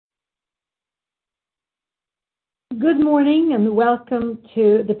Good morning and welcome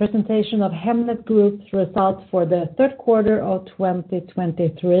to the presentation of Hemnet Group's results for the third quarter of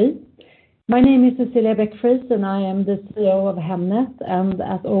 2023. My name is Cecilia Beck-Friis and I am the CEO of Hemnet, and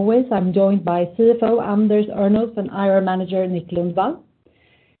as always I'm joined by CFO Anders Örnulf and IR Manager Nick Lundvall.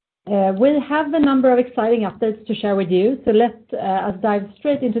 We have a number of exciting updates to share with you, so let us dive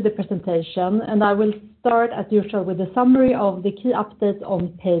straight into the presentation, and I will start as usual with a summary of the key updates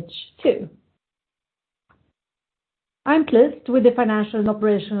on page 2. I'm pleased with the financial and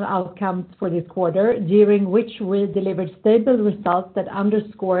operational outcomes for this quarter, during which we delivered stable results that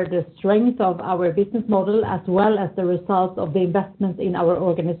underscore the strength of our business model as well as the results of the investments in our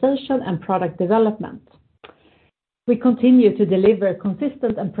organization and product development. We continue to deliver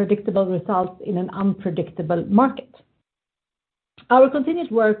consistent and predictable results in an unpredictable market. Our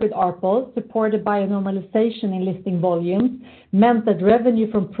continued work with publ, supported by a normalization in listing volumes, meant that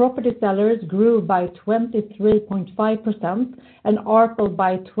revenue from property sellers grew by 23.5% and publ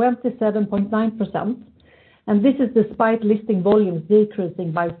by 27.9%, and this is despite listing volumes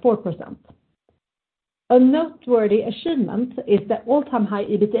decreasing by 4%. A noteworthy achievement is the all-time high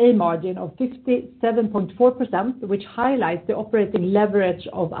EBITDA margin of 57.4%, which highlights the operating leverage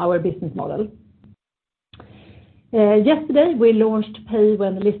of our business model. Yesterday we launched Pay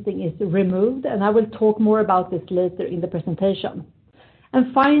when listing is removed, and I will talk more about this later in the presentation.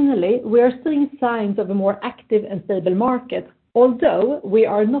 And finally, we are seeing signs of a more active and stable market, although we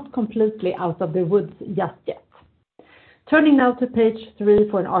are not completely out of the woods just yet. Turning now to page 3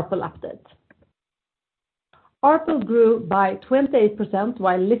 for an publ update. Publ grew by 28%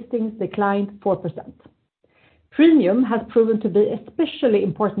 while listings declined 4%. Premium has proven to be especially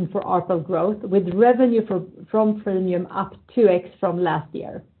important for publ growth, with revenue from premium up 2x from last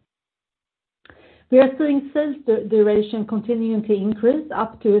year. We are seeing sales duration continuing to increase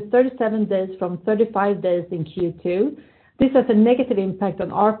up to 37 days from 35 days in Q2. This has a negative impact on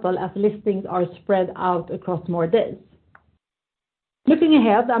publ as listings are spread out across more days. Looking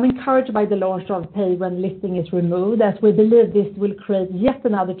ahead, I'm encouraged by the launch of Pay when listing is removed, as we believe this will create yet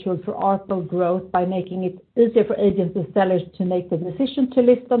another tool for publ growth by making it easier for agents and sellers to make the decision to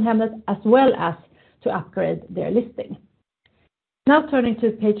list on Hemnet as well as to upgrade their listing. Now turning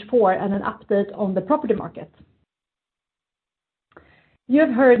to page 4 and an update on the property market. You have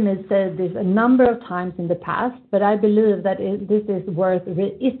heard me say this a number of times in the past, but I believe that this is worth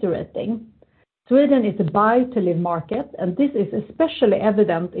reiterating. Sweden is a buy-to-live market, and this is especially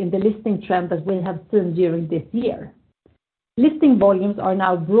evident in the listing trend that we have seen during this year. Listing volumes are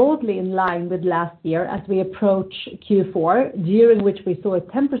now broadly in line with last year as we approach Q4, during which we saw a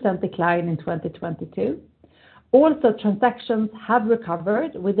 10% decline in 2022. Also, transactions have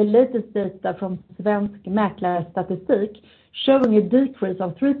recovered, with the latest data from Svensk Mäklarstatistik showing a decrease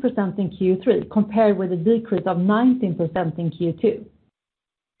of 3% in Q3 compared with a decrease of 19% in Q2.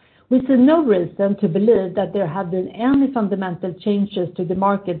 We see no reason to believe that there have been any fundamental changes to the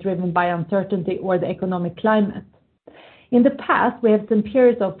market driven by uncertainty or the economic climate. In the past, we have seen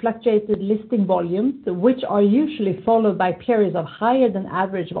periods of fluctuated listing volumes, which are usually followed by periods of higher than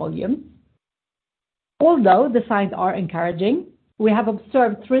average volumes. Although the signs are encouraging, we have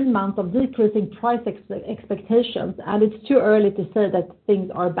observed 3 months of decreasing price expectations, and it's too early to say that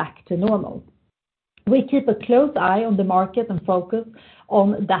things are back to normal. We keep a close eye on the market and focus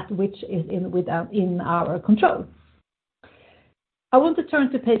on that which is in our control. I want to turn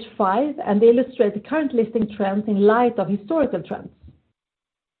to page 5 and illustrate the current listing trends in light of historical trends.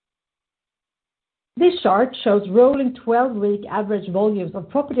 This chart shows rolling 12-week average volumes of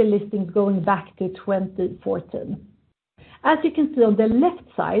property listings going back to 2014. As you can see on the left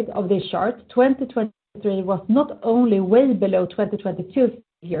side of this chart, 2023 was not only way below 2022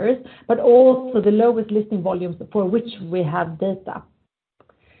 years, but also the lowest listing volumes for which we have data.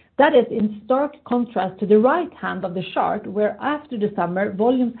 That is in stark contrast to the right hand of the chart, where after the summer,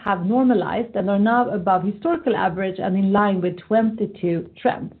 volumes have normalized and are now above historical average and in line with 2022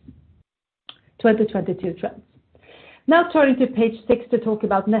 trends. Now turning to page 6 to talk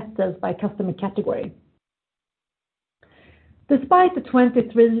about net sales by customer category. Despite the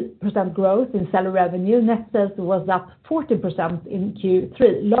 23% growth in seller revenue, net sales was up 14% in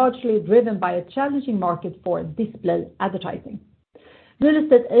Q3, largely driven by a challenging market for display advertising. Real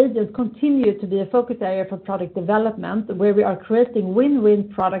estate agents continue to be a focus area for product development, where we are creating win-win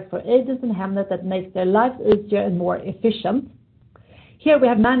products for agents in Hemnet that makes their lives easier and more efficient. Here we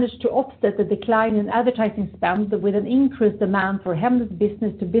have managed to offset the decline in advertising spend with an increased demand for Hemnet's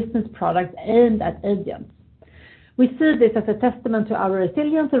business-to-business products aimed at agents. We see this as a testament to our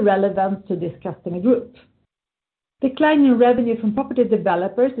resilience and relevance to this customer group. Decline in revenue from property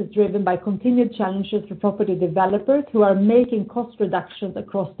developers is driven by continued challenges for property developers who are making cost reductions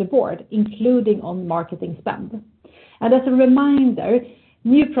across the board, including on marketing spend. And as a reminder,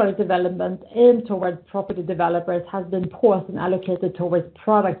 new product development aimed towards property developers has been paused and allocated towards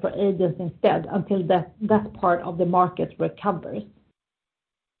product for agents instead until that part of the market recovers.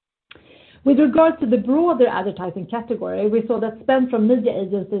 With regard to the broader advertising category, we saw that spend from media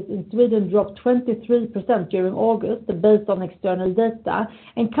agencies in Sweden dropped 23% during August based on external data,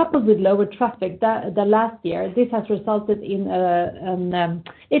 and coupled with lower traffic than last year, this has resulted in an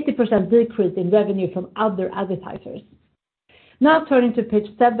 80% decrease in revenue from other advertisers. Now turning to page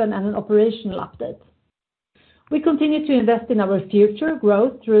 7 and an operational update. We continue to invest in our future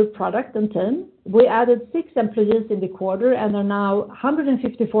growth through product and team. We added 6 employees in the quarter and are now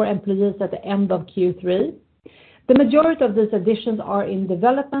 154 employees at the end of Q3. The majority of these additions are in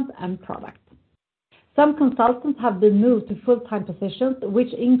development and product. Some consultants have been moved to full-time positions,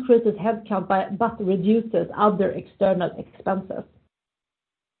 which increases headcount but reduces other external expenses.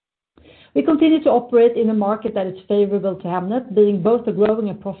 We continue to operate in a market that is favorable to Hemnet, being both a growing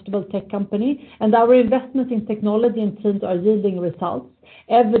and profitable tech company, and our investments in technology and teams are yielding results,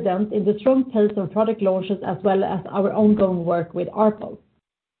 evident in the strong pace of product launches as well as our ongoing work with publ.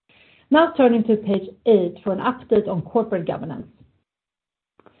 Now turning to page 8 for an update on corporate governance.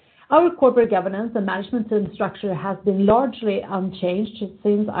 Our corporate governance and management team structure has been largely unchanged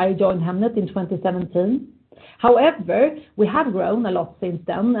since I joined Hemnet in 2017. However, we have grown a lot since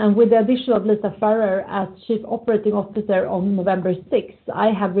then, and with the addition of Lisa Ferrer as Chief Operating Officer on November 6th,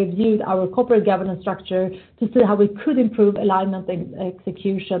 I have reviewed our corporate governance structure to see how we could improve alignment and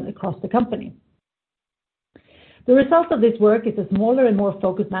execution across the company. The result of this work is a smaller and more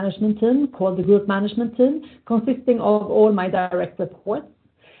focused management team called the Group Management Team, consisting of all my direct reports.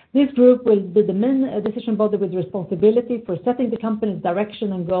 This group will be the main decision body with responsibility for setting the company's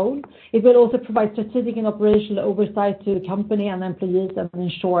direction and goal. It will also provide strategic and operational oversight to the company and employees and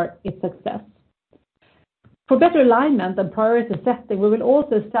ensure its success. For better alignment and priority setting, we will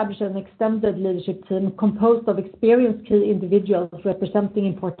also establish an extended leadership team composed of experienced key individuals representing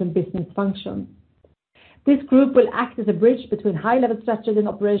important business functions. This group will act as a bridge between high-level strategy and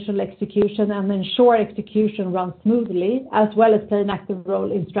operational execution and ensure execution runs smoothly, as well as play an active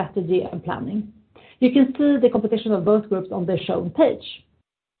role in strategy and planning. You can see the composition of both groups on the shown page.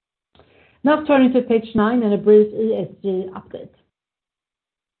 Now turning to page 9 and a brief ESG update.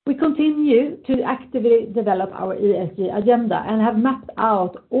 We continue to actively develop our ESG agenda and have mapped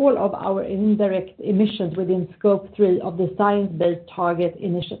out all of our indirect emissions within Scope 3 of the Science Based Targets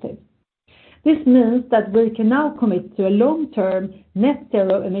initiative. This means that we can now commit to a long-term net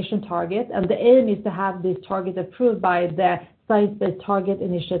zero emission target, and the aim is to have this target approved by the Science Based Targets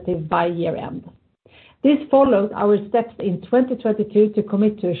initiative by year end. This follows our steps in 2022 to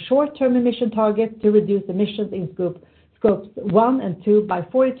commit to a short-term emission target to reduce emissions in scopes 1 and 2 by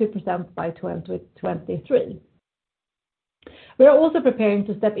 42% by 2023. We are also preparing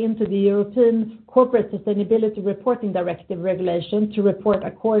to step into the European Corporate Sustainability Reporting Directive regulation to report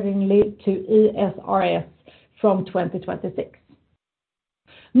accordingly to ESRS from 2026.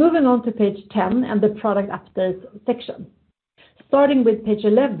 Moving on to page 10 and the product updates section. Starting with page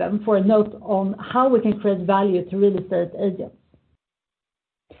 11 for a note on how we can create value to real estate agents.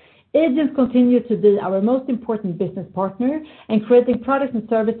 Agents continue to be our most important business partner, and creating products and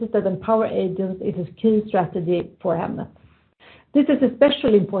services that empower agents is a key strategy for Hemnet. This is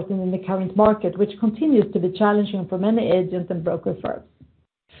especially important in the current market, which continues to be challenging for many agents and broker firms.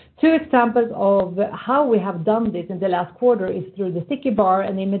 2 examples of how we have done this in the last quarter is through the sticky bar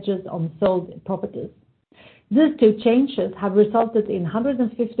and images on sold properties. These 2 changes have resulted in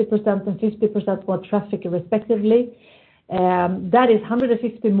 150% and 50% more traffic respectively. That is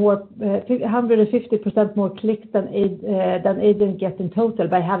 150% more clicks than agents get in total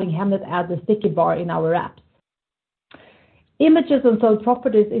by having Hemnet add the sticky bar in our apps. Images on sold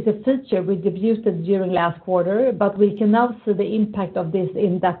properties is a feature we debuted during last quarter, but we can now see the impact of this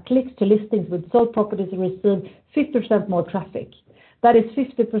in that clicks to listings with sold properties receive 50% more traffic. That is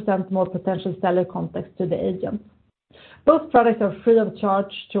 50% more potential seller contacts to the agent. Both products are free of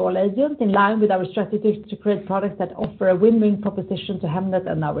charge to all agents, in line with our strategy to create products that offer a win-win proposition to Hemnet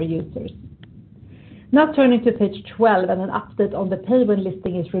and our users. Now turning to page 12 and an update on the pay when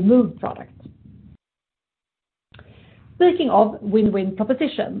listing is removed product. Speaking of win-win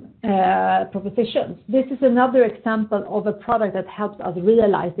propositions, this is another example of a product that helps us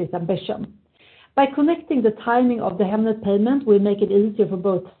realize this ambition. By connecting the timing of the Hemnet payment, we make it easier for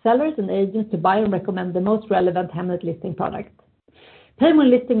both sellers and agents to buy and recommend the most relevant Hemnet listing product. Pay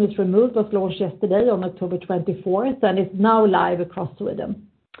when listing is removed was launched yesterday on October 24th and is now live across Sweden.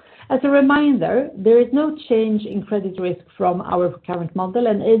 As a reminder, there is no change in credit risk from our current model,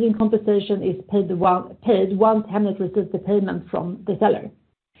 and agent compensation is paid once Hemnet receives the payment from the seller.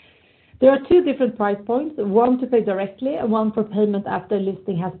 There are two different price points, one to pay directly and one for payment after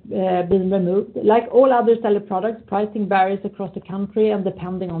listing has been removed. Like all other seller products, pricing varies across the country and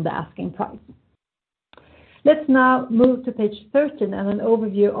depending on the asking price. Let's now move to page 13 and an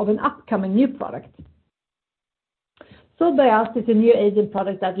overview of an upcoming new product. Sold by Us is a new agent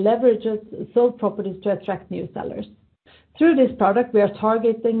product that leverages sold properties to attract new sellers. Through this product, we are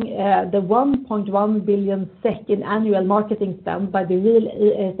targeting the 1.1 billion SEK in annual marketing spend by the real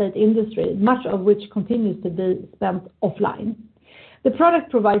estate industry, much of which continues to be spent offline. The product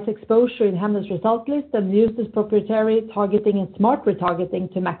provides exposure in Hemnet's result list and uses proprietary targeting and smart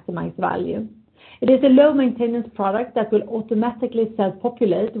retargeting to maximize value. It is a low maintenance product that will automatically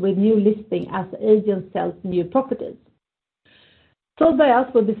self-populate with new listing as agents sell new properties. Sold by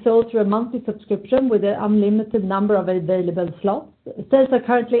Us will be sold through a monthly subscription with an unlimited number of available slots. Sales are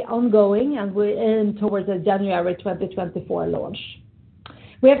currently ongoing and we aim towards a January 2024 launch.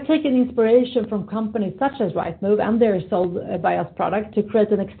 We have taken inspiration from companies such as Rightmove and their Sold by Us product to create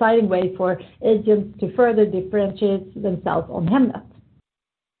an exciting way for agents to further differentiate themselves on Hemnet.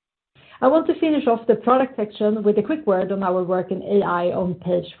 I want to finish off the product section with a quick word on our work in AI on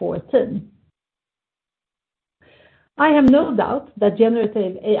page 14. I have no doubt that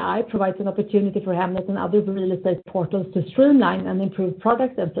generative AI provides an opportunity for Hemnet and other real estate portals to streamline and improve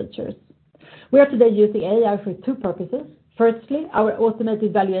products and features. We are today using AI for two purposes. Firstly, our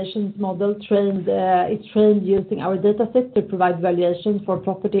automated valuations model is trained using our dataset to provide valuations for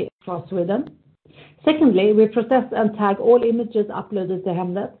property across Sweden. Secondly, we process and tag all images uploaded to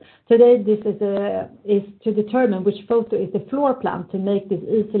Hemnet. Today, this is to determine which photo is the floor plan to make this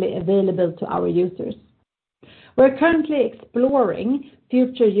easily available to our users. We're currently exploring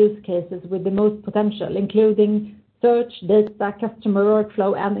future use cases with the most potential, including search, data, customer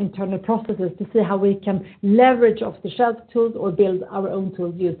workflow, and internal processes to see how we can leverage off-the-shelf tools or build our own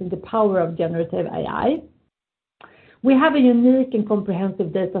tools using the power of generative AI. We have a unique and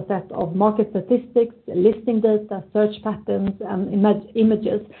comprehensive data set of market statistics, listing data, search patterns, and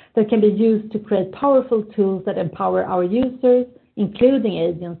images that can be used to create powerful tools that empower our users, including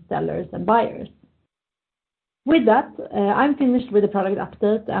agents, sellers, and buyers. With that, I'm finished with the product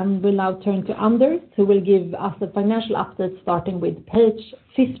update and will now turn to Anders, who will give us a financial update starting with page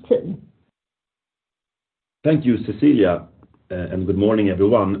 15. Thank you, Cecilia, and good morning,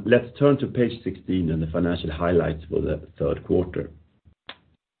 everyone. Let's turn to page 16 and the financial highlights for the third quarter.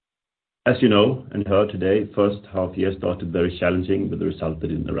 As you know and heard today, first half year started very challenging, but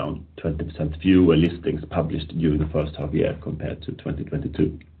resulted in around 20% fewer listings published during the first half year compared to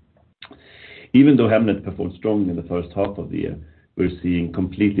 2022. Even though Hemnet performed strong in the first half of the year, we're seeing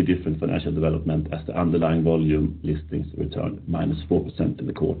completely different financial development as the underlying volume listings returned -4% in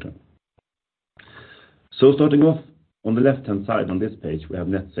the quarter. So starting off on the left-hand side on this page, we have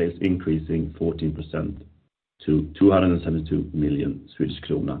net sales increasing 14% to 272 million Swedish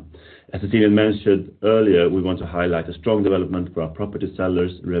krona. As Cecilia mentioned earlier, we want to highlight a strong development for our property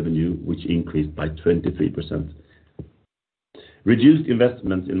sellers' revenue, which increased by 23%. Reduced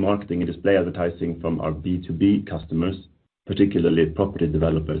investments in marketing and display advertising from our B2B customers, particularly property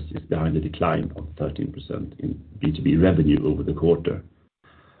developers, is behind the decline of 13% in B2B revenue over the quarter.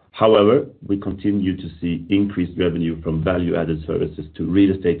 However, we continue to see increased revenue from value-added services to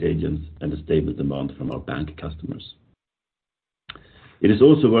real estate agents and a stable demand from our bank customers. It is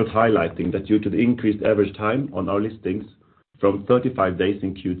also worth highlighting that due to the increased average time on our listings from 35 days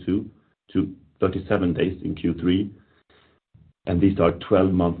in Q2 to 37 days in Q3, and these are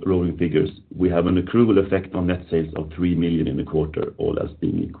 12-month rolling figures, we have an accrual effect on net sales of 3 million in the quarter, all else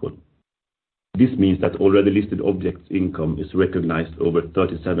being equal. This means that already listed objects income is recognized over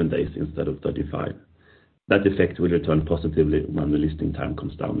 37 days instead of 35. That effect will return positively when the listing time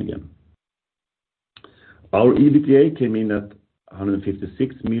comes down again. Our EBITDA came in at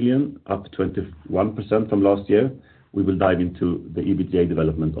 156 million, up 21% from last year. We will dive into the EBITDA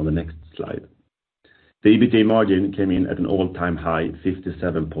development on the next slide. The EBITDA margin came in at an all-time high,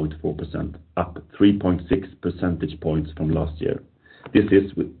 57.4%, up 3.6 percentage points from last year. This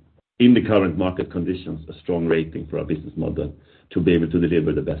is, in the current market conditions, a strong rating for our business model to be able to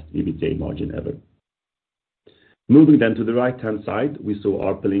deliver the best EBITDA margin ever. Moving then to the right-hand side, we saw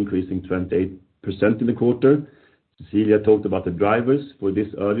ARPL increasing 28% in the quarter. Cecilia talked about the drivers for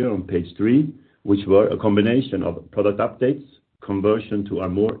this earlier on page 3, which were a combination of product updates, conversion to our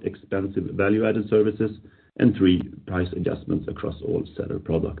more expensive value-added services, and 3, price adjustments across all seller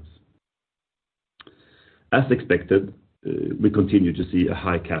products. As expected, we continue to see a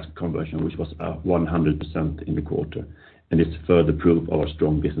high cash conversion, which was 100% in the quarter, and it's further proof of our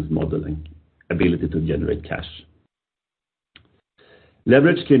strong business model and ability to generate cash.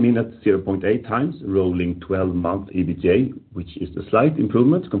 Leverage came in at 0.8 times rolling 12-month EBITDA, which is a slight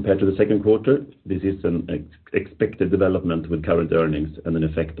improvement compared to the second quarter. This is an expected development with current earnings and an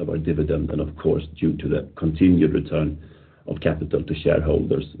effect of our dividend, and of course, due to the continued return of capital to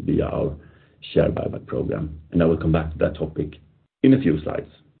shareholders via our share buyback program. I will come back to that topic in a few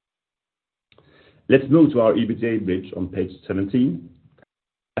slides. Let's move to our EBITDA bridge on page 17.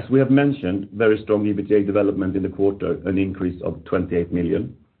 As we have mentioned, very strong EBITDA development in the quarter, an increase of 28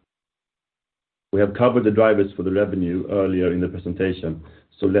 million. We have covered the drivers for the revenue earlier in the presentation,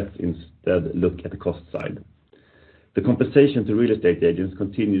 so let's instead look at the cost side. The compensation to real estate agents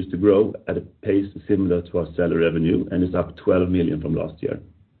continues to grow at a pace similar to our seller revenue and is up 12 million from last year.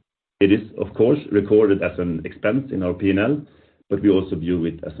 It is, of course, recorded as an expense in our P&L, but we also view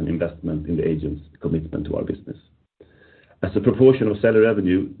it as an investment in the agent's commitment to our business. As a proportion of seller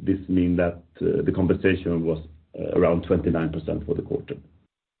revenue, this means that the compensation was around 29% for the quarter.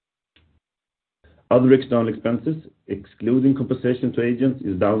 Other external expenses, excluding compensation to agents,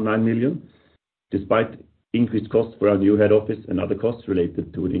 is down 9 million, despite increased costs for our new head office and other costs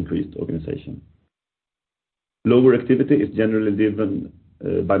related to an increased organization. Lower activity is generally driven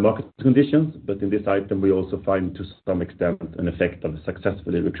by market conditions, but in this item we also find to some extent an effect of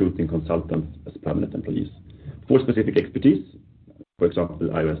successfully recruiting consultants as permanent employees for specific expertise, for example,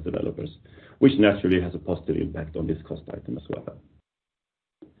 iOS developers, which naturally has a positive impact on this cost item as well.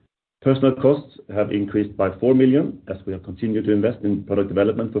 Personnel costs have increased by 4 million as we have continued to invest in product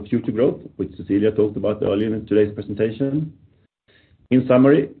development for future growth, which Cecilia talked about earlier in today's presentation. In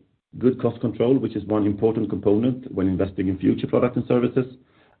summary, good cost control, which is one important component when investing in future products and services,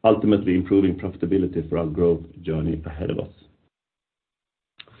 ultimately improving profitability for our growth journey ahead of us.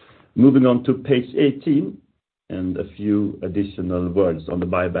 Moving on to page 18 and a few additional words on the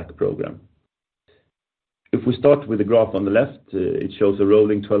buyback program. If we start with the graph on the left, it shows a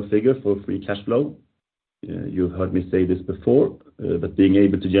rolling 12 figure for free cash flow. You've heard me say this before, but being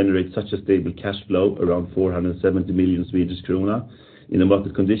able to generate such a stable cash flow around 470 million Swedish krona in the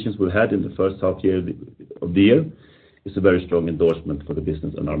market conditions we had in the first half year of the year is a very strong endorsement for the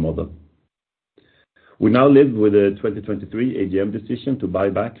business and our model. We now live with a 2023 AGM decision to buy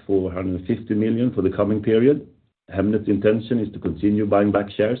back 450 million for the coming period. Hemnet's intention is to continue buying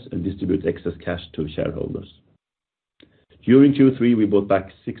back shares and distribute excess cash to shareholders. During Q3, we bought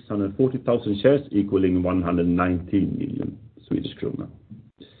back 640,000 shares, equaling 119 million Swedish krona.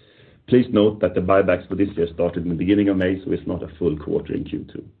 Please note that the buybacks for this year started in the beginning of May, so it's not a full quarter in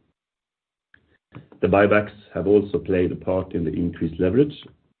Q2. The buybacks have also played a part in the increased leverage.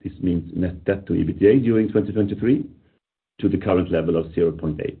 This means net debt to EBITDA during 2023 to the current level of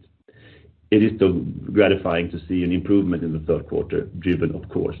 0.8. It is still gratifying to see an improvement in the third quarter, driven, of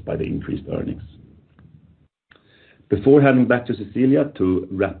course, by the increased earnings. Before handing back to Cecilia to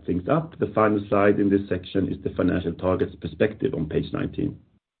wrap things up, the final slide in this section is the financial targets perspective on page 19.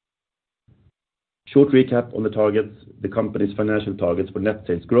 Short recap on the targets. The company's financial targets for net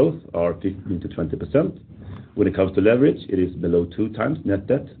sales growth are 15% to 20%. When it comes to leverage, it is below 2 times net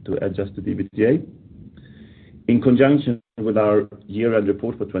debt to adjusted EBITDA. In conjunction with our year-end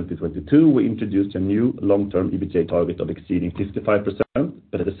report for 2022, we introduced a new long-term EBITDA target of exceeding 55%,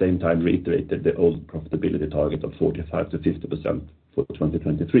 but at the same time reiterated the old profitability target of 45% to 50% for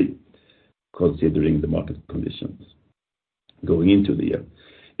 2023, considering the market conditions going into the year.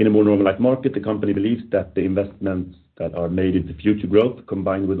 In a more normalized market, the company believes that the investments that are made into future growth,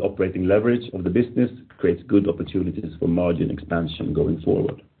 combined with operating leverage of the business, creates good opportunities for margin expansion going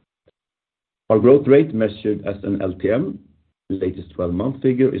forward. Our growth rate measured as an LTM, latest 12-month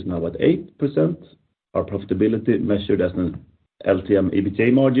figure, is now at 8%. Our profitability measured as an LTM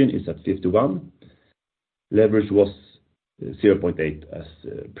EBITDA margin is at 51%. Leverage was 0.8 as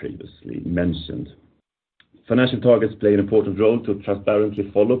previously mentioned. Financial targets play an important role to transparently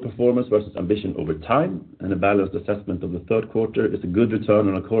follow performance versus ambition over time, and a balanced assessment of the third quarter is a good return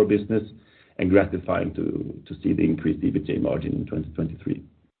on our core business and gratifying to see the increased EBITDA margin in 2023.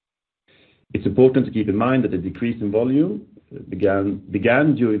 It's important to keep in mind that the decrease in volume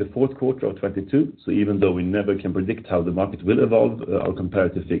began during the fourth quarter of 2022, so even though we never can predict how the market will evolve, our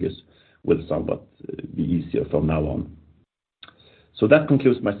comparative figures will somewhat be easier from now on. So that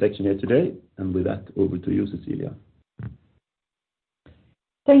concludes my section here today, and with that, over to you, Cecilia.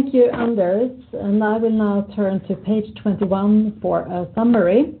 Thank you, Anders. And I will now turn to page 21 for a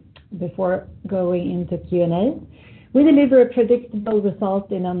summary. before going into Q&A. We deliver a predictable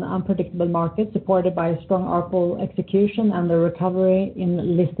result in an unpredictable market, supported by a strong ARPL execution and the recovery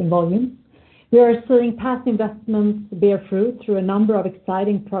in listing volumes. We are seeing past investments bear fruit through a number of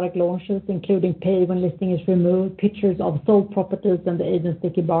exciting product launches, including pay when listing is removed, pictures of sold properties, and the agent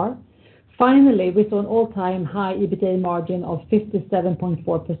sticky bar. Finally, we saw an all-time high EBITDA margin of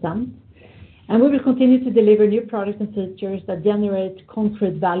 57.4%. And we will continue to deliver new products and features that generate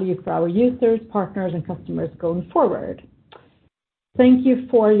concrete value for our users, partners, and customers going forward. Thank you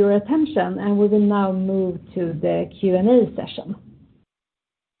for your attention, and we will now move to the Q&A session.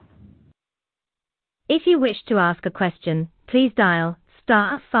 If you wish to ask a question, please dial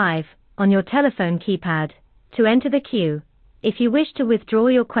star 5 on your telephone keypad to enter the queue. If you wish to withdraw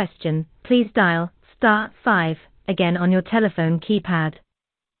your question, please dial star 5 again on your telephone keypad.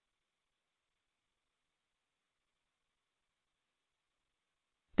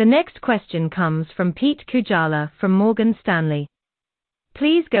 The next question comes from Pete Kujala from Morgan Stanley.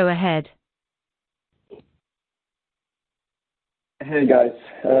 Please go ahead. Hey guys,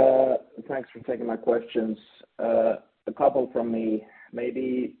 thanks for taking my questions. A couple from me.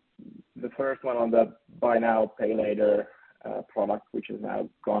 Maybe the first one on the buy now, pay later product, which has now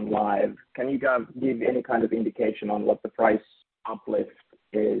gone live. Can you guys give any kind of indication on what the price uplift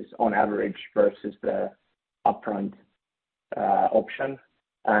is on average versus the upfront option?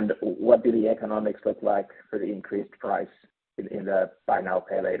 And what do the economics look like for the increased price in the buy now,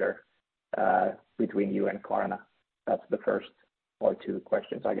 pay later between you and Klarna? That's the first or two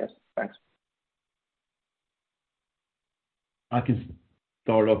questions, I guess. Thanks. I can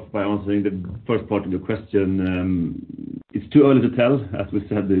start off by answering the first part of your question. It's too early to tell. As we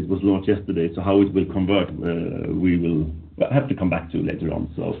said, it was launched yesterday, so how it will convert, we will have to come back to later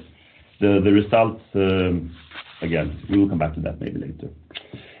on. So the results, again, we will come back to that maybe later.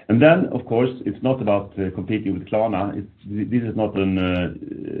 And then, of course, it's not about competing with Klarna. This is not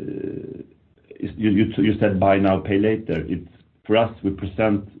an, you said buy now, pay later. It's, for us, we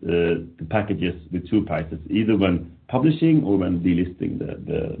present the packages with two prices, either when publishing or when delisting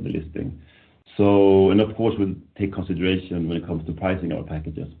the listing. So, and of course, we'll take consideration when it comes to pricing our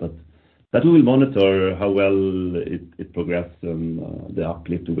packages, but that we will monitor how well it progresses and the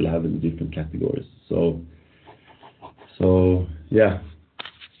uplift we will have in the different categories. So yeah.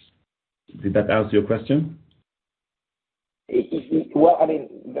 Did that answer your question? Well, I mean,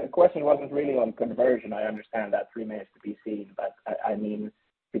 the question wasn't really on conversion. I understand that remains to be seen, but I mean,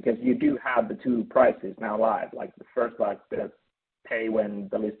 because you do have the two prices now live, like the first, like the pay when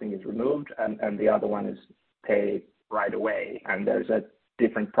the listing is removed, and the other one is pay right away, and there's a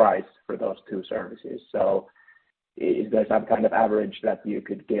different price for those two services. So is there some kind of average that you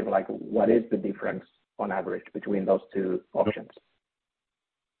could give, like what is the difference on average between those two options?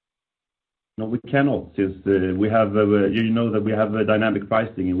 No, we cannot, since we have, you know that we have a dynamic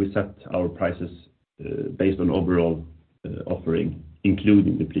pricing and we set our prices based on overall offering,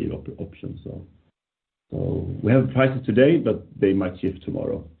 including the pre option. So we have prices today, but they might shift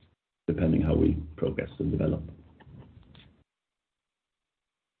tomorrow, depending how we progress and develop.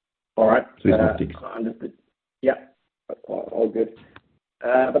 All right. So it's not fixed. Understood. Yeah, all good.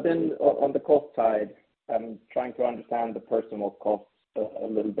 But then on the cost side, I'm trying to understand the personal costs a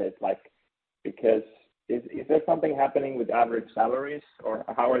little bit, like, because is there something happening with average salaries, or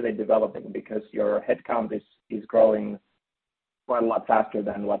how are they developing? Because your headcount is growing quite a lot faster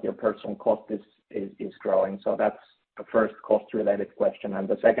than what your personal cost is growing. So that's the first cost-related question. And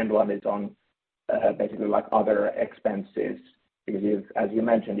the second one is on basically like other expenses, because as you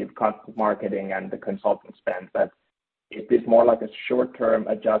mentioned, you've cut marketing and the consulting spend, but is this more like a short-term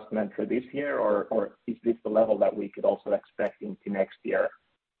adjustment for this year, or is this the level that we could also expect into next year?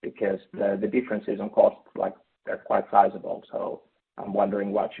 Because the differences on costs, like, they're quite sizable. So I'm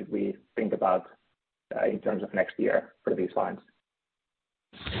wondering, what should we think about in terms of next year for these lines?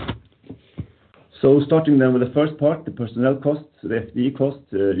 So starting then with the first part, the personnel costs, the FTE costs,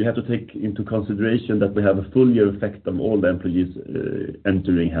 you have to take into consideration that we have a full year effect of all the employees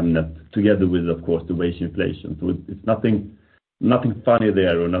entering Hemnet, together with, of course, the wage inflation. So it's nothing funny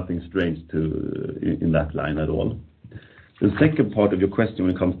there or nothing strange in that line at all. The second part of your question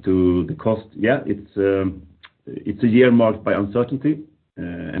when it comes to the cost, yeah, it's a year marked by uncertainty,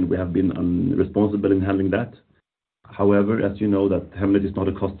 and we have been responsible in handling that. However, as you know, that Hemnet is not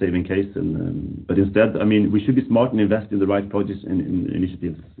a cost-saving case, but instead, I mean, we should be smart and invest in the right projects and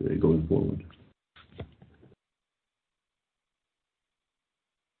initiatives going forward.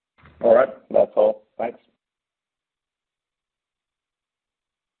 All right, that's all. Thanks.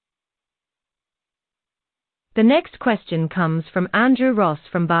 The next question comes from Andrew Ross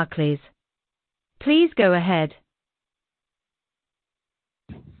from Barclays. Please go ahead.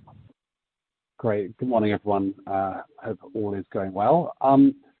 Great. Good morning, everyone. Hope all is going well.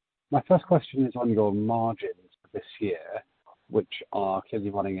 My first question is on your margins for this year, which are clearly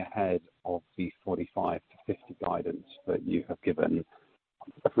running ahead of the 45 to 50 guidance that you have given.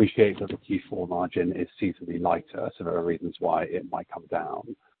 Appreciate that the Q4 margin is seasonally lighter, so there are reasons why it might come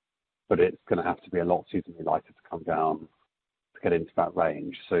down, but it's going to have to be a lot seasonally lighter to come down to get into that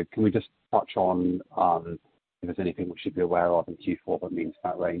range. So can we just touch on if there's anything we should be aware of in Q4 that means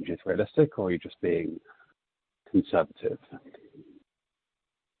that range is realistic, or are you just being conservative?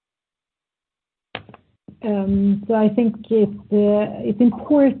 So I think it's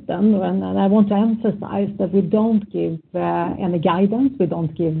important, and I want to emphasize that we don't give any guidance, we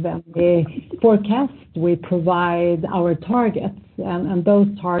don't give any forecast. We provide our targets, and those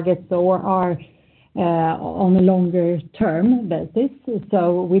targets are on a longer term basis.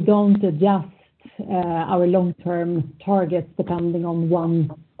 So we don't adjust our long-term targets depending on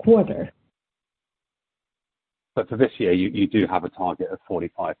one quarter. But for this year, you do have a target of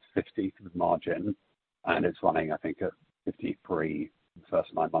 45 to 50 for the margin, and it's running, I think, at 53 the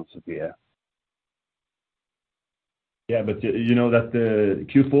first 9 months of the year. Yeah, but you know that the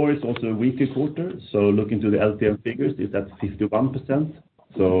Q4 is also a weaker quarter, so looking to the LTM figures, it's at 51%.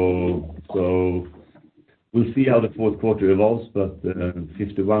 So we'll see how the fourth quarter evolves, but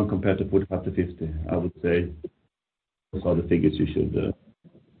 51 compared to 45 to 50, I would say those are the figures you should...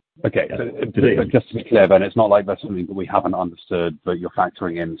 Okay, so just to be clear then, it's not like that's something that we haven't understood, but you're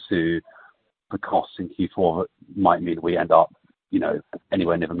factoring into the costs in Q4 that might mean we end up,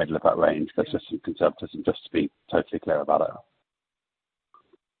 anywhere near the middle of that range. That's just some conservatism, just to be totally clear about it.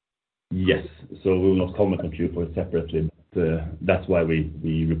 Yes, so we will not comment on Q4 separately, but that's why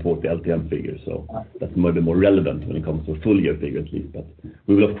we report the LTM figure, so that's maybe more relevant when it comes to a full year figure at least, but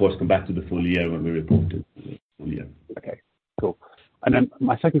we will of course come back to the full year when we report it full year. Okay, cool. And then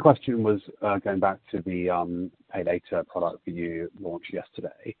my second question was going back to the Pay Later product that you launched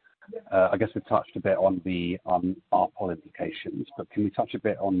yesterday. I guess we touched a bit on the ARPL implications, but can we touch a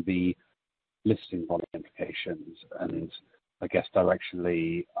bit on the listing volume implications, and I guess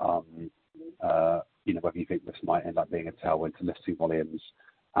directionally, whether you think this might end up being a tailwind to listing volumes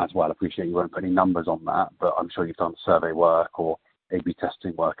as well? I appreciate you won't put any numbers on that, but I'm sure you've done survey work or A/B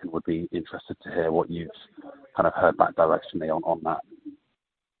testing work and would be interested to hear what you've kind of heard back directionally on that.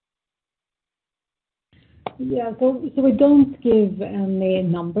 Yeah, so we don't give any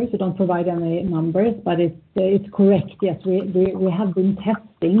numbers, we don't provide any numbers, but it's correct. Yes, we have been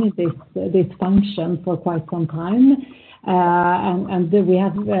testing this function for quite some time, and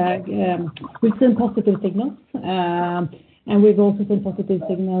we've seen positive signals, and we've also seen positive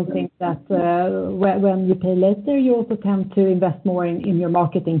signals in that when you pay later, you also tend to invest more in your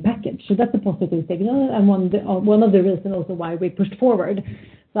marketing package. So that's a positive signal, and one of the reasons also why we pushed forward.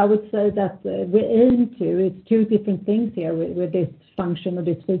 So I would say that we aim to, it's two different things here with this function or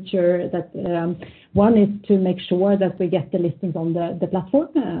this feature, that one is to make sure that we get the listings on the platform,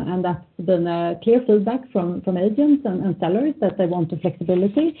 and that's been a clear feedback from agents and sellers that they want the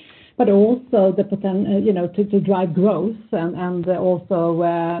flexibility, but also the potential, to drive growth and also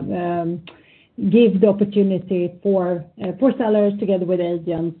give the opportunity for sellers together with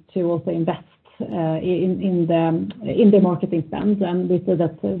agents to also invest in the marketing spend, and we see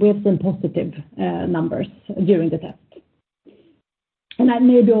that we have some positive numbers during the test. And I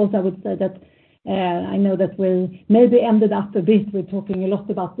would say that I know that we maybe ended up a bit with talking a lot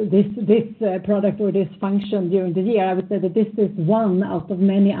about this product or this function during the year. I would say that this is one out of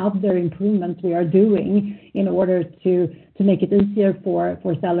many other improvements we are doing in order to make it easier for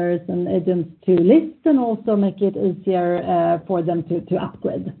sellers and agents to list, and also make it easier for them to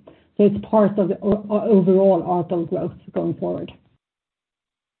upgrade. So it's part of the overall ARPL growth going forward.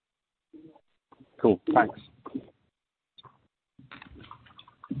 Cool, thanks.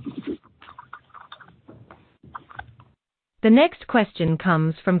 The next question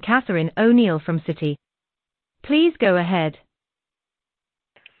comes from Catherine O'Neill from Citi. Please go ahead.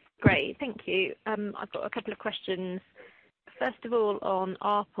 Great, thank you. I've got a couple of questions. First of all, on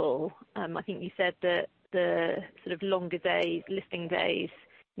ARPL, I think you said that the sort of longer days, listing days,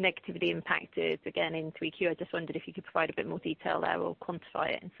 negatively impacted again in 3Q. I just wondered if you could provide a bit more detail there or quantify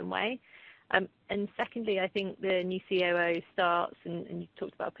it in some way. And secondly, I think the new COO starts, and you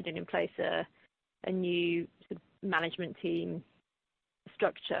talked about putting in place a new sort of management team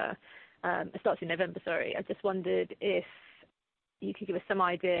structure. It starts in November, sorry. I just wondered if you could give us some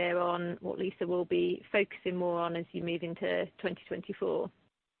idea on what Lisa will be focusing more on as you move into 2024.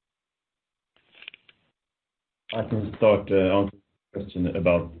 I can start answering the question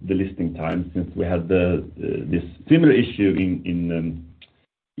about the listing time, since we had this similar issue in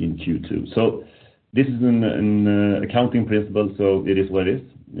Q2. So this is an accounting principle, so it is what it is.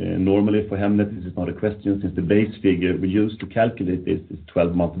 Normally for Hemnet, this is not a question, since the base figure we use to calculate this is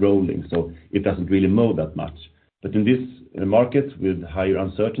 12-month rolling, so it doesn't really move that much. But in this market with higher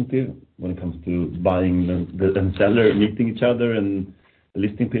uncertainty when it comes to buying and seller meeting each other and the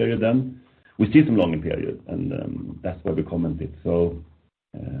listing period, then we see some longer period, and that's why we commented. So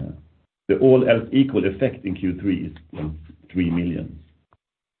the all else equal effect in Q3 is 3 million.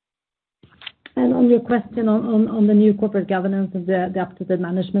 And on your question on the new corporate governance and the updated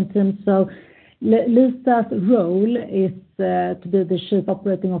management team, so Lisa's role is to be the Chief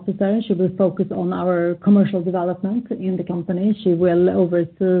Operating Officer, and she will focus on our commercial development in the company. She will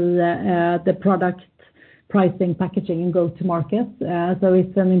oversee the product pricing, packaging, and go-to-market. So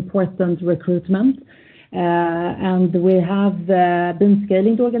it's an important recruitment. And we have been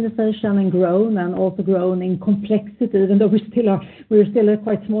scaling the organization and also grown in complexity, even though we're still a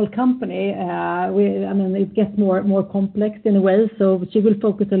quite small company. It gets more complex in a way. So she will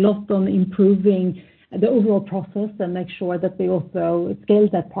focus a lot on improving the overall process and make sure that we also scale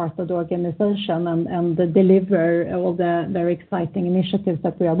that part of the organization and deliver all the very exciting initiatives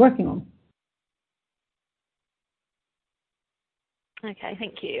that we are working on. Okay,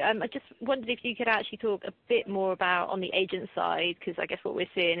 thank you. I just wondered if you could actually talk a bit more about on the agent side, because I guess what we're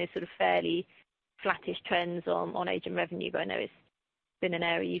seeing is sort of fairly flattish trends on agent revenue, but I know it's been an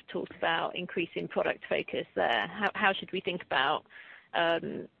area you've talked about increasing product focus there. How should we think about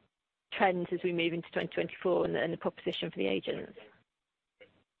trends as we move into 2024 and the proposition for the agents?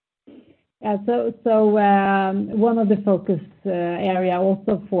 Yeah, so one of the focus area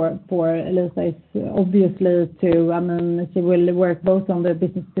also for Lisa is obviously she will work both on the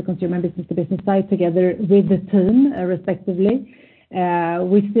business to consumer and business to business side together with the team respectively.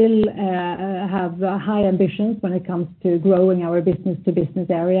 We still have high ambitions when it comes to growing our business to business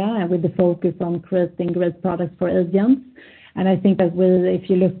area, and with the focus on creating great products for agents. And I think that if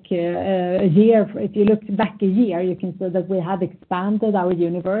you look back a year, you can see that we have expanded our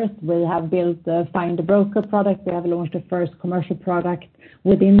universe. We have built the Find a Broker product. We have launched the first commercial product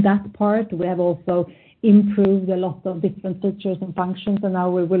within that part. We have also improved a lot of different features and functions, and now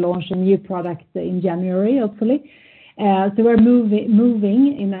we will launch a new product in January, hopefully. So we're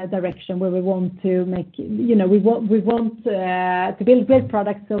moving in a direction where we want to make, we want to build great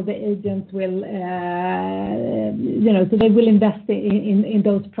products so the agents will, so they will invest in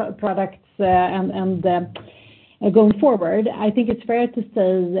those products and going forward. I think it's fair to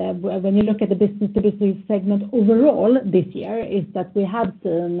say when you look at the business to business segment overall this year, is that we have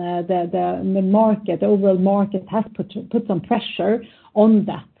seen the overall market has put some pressure on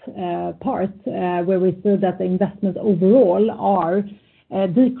that part, where we see that the investments overall are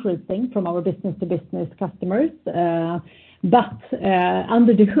decreasing from our business to business customers. But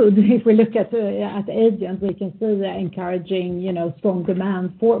under the hood, if we look at agents, we can see the encouraging, strong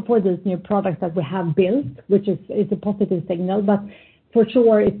demand for these new products that we have built, which is a positive signal. But for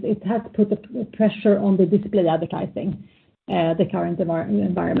sure, it has put a pressure on the display advertising, the current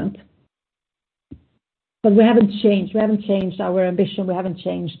environment. But we haven't changed. We haven't changed our ambition. We haven't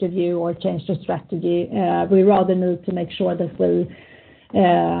changed the view or changed the strategy. We rather need to make sure that we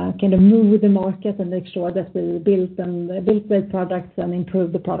kind of move with the market and make sure that we build great products and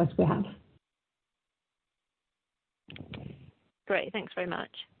improve the products we have. Great. Thanks very much.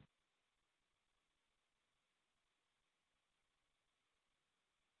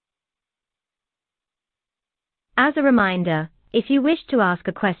 As a reminder, if you wish to ask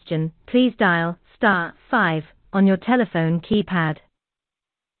a question, please dial star 5 on your telephone keypad.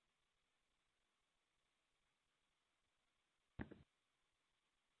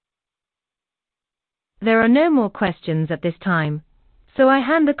 There are no more questions at this time, so I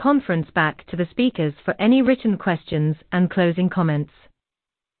hand the conference back to the speakers for any written questions and closing comments.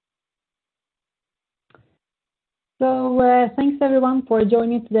 So thanks everyone for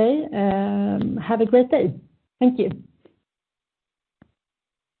joining today. Have a great day. Thank you.